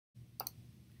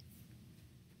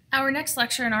Our next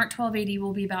lecture in Art 1280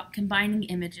 will be about combining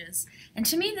images. And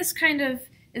to me, this kind of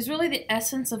is really the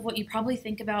essence of what you probably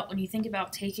think about when you think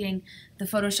about taking the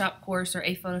Photoshop course or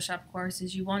a Photoshop course,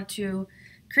 is you want to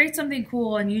create something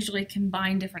cool and usually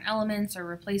combine different elements or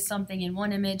replace something in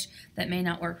one image that may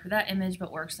not work for that image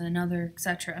but works in another,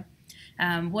 etc.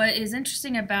 What is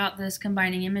interesting about this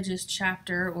combining images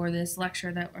chapter or this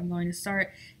lecture that I'm going to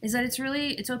start is that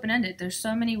it's open-ended. There's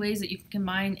so many ways that you can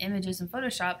combine images in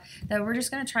Photoshop that we're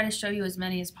just going to try to show you as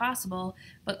many as possible,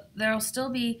 but there'll still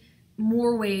be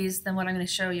more ways than what I'm going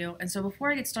to show you. And so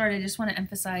before I get started, I just want to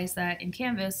emphasize that in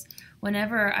Canvas,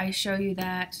 whenever I show you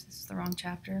that, this is the wrong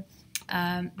chapter,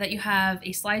 that you have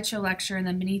a slideshow lecture and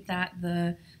then beneath that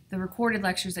the recorded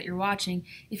lectures that you're watching.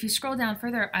 If you scroll down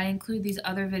further, I include these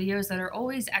other videos that are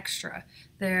always extra.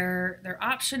 They're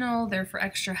optional, they're for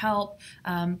extra help,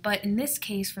 but in this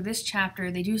case, for this chapter,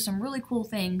 they do some really cool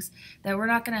things that we're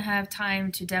not going to have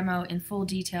time to demo in full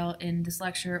detail in this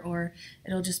lecture, or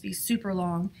it'll just be super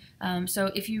long.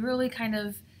 So if you really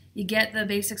you get the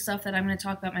basic stuff that I'm going to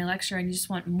talk about in my lecture and you just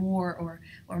want more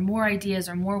or more ideas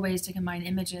or more ways to combine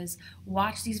images,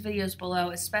 watch these videos below,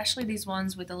 especially these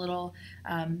ones with the little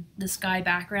the sky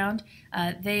background.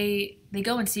 They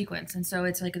go in sequence, and so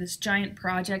it's like this giant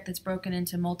project that's broken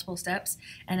into multiple steps,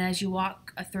 and as you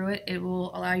walk through it, it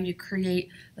will allow you to create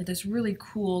like this really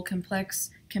cool, complex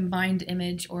combined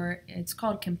image, or it's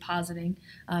called compositing.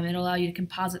 It'll allow you to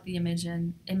composite the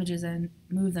images and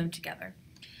move them together.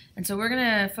 And so we're going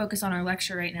to focus on our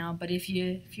lecture right now, but if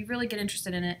you really get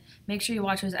interested in it, make sure you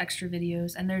watch those extra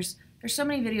videos. And there's so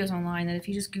many videos online that if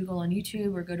you just Google on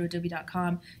YouTube or go to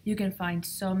adobe.com, you can find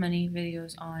so many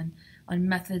videos on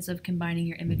methods of combining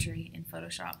your imagery in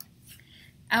Photoshop.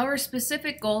 Our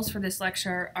specific goals for this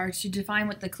lecture are to define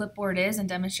what the clipboard is and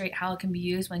demonstrate how it can be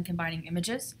used when combining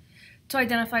images, to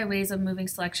identify ways of moving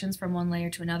selections from one layer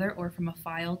to another or from a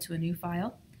file to a new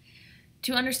file,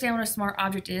 to understand what a smart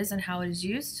object is and how it is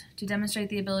used, to demonstrate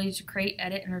the ability to create,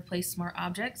 edit, and replace smart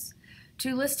objects,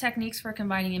 to list techniques for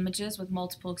combining images with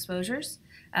multiple exposures.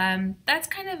 That's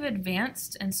kind of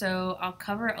advanced, and so I'll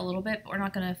cover it a little bit, but we're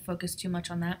not going to focus too much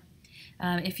on that.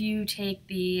 If you take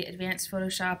the Advanced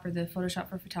Photoshop or the Photoshop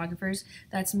for Photographers,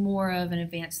 that's more of an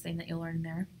advanced thing that you'll learn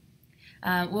there.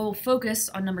 We'll focus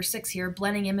on number 6 here,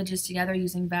 blending images together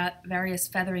using various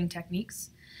feathering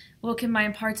techniques. We'll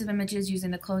combine parts of images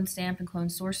using the clone stamp and clone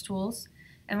source tools,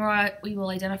 and we will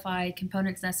identify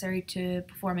components necessary to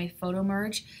perform a photo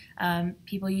merge.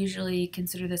 People usually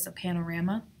consider this a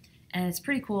panorama, and it's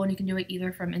pretty cool, and you can do it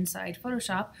either from inside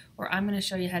Photoshop, or I'm going to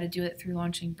show you how to do it through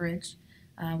launching Bridge.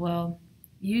 We'll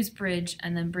use Bridge,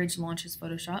 and then Bridge launches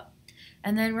Photoshop.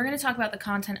 And then we're going to talk about the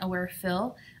content-aware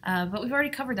fill, but we've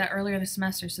already covered that earlier in the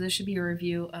semester, so this should be a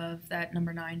review of that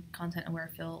number 9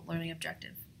 content-aware fill learning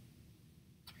objective.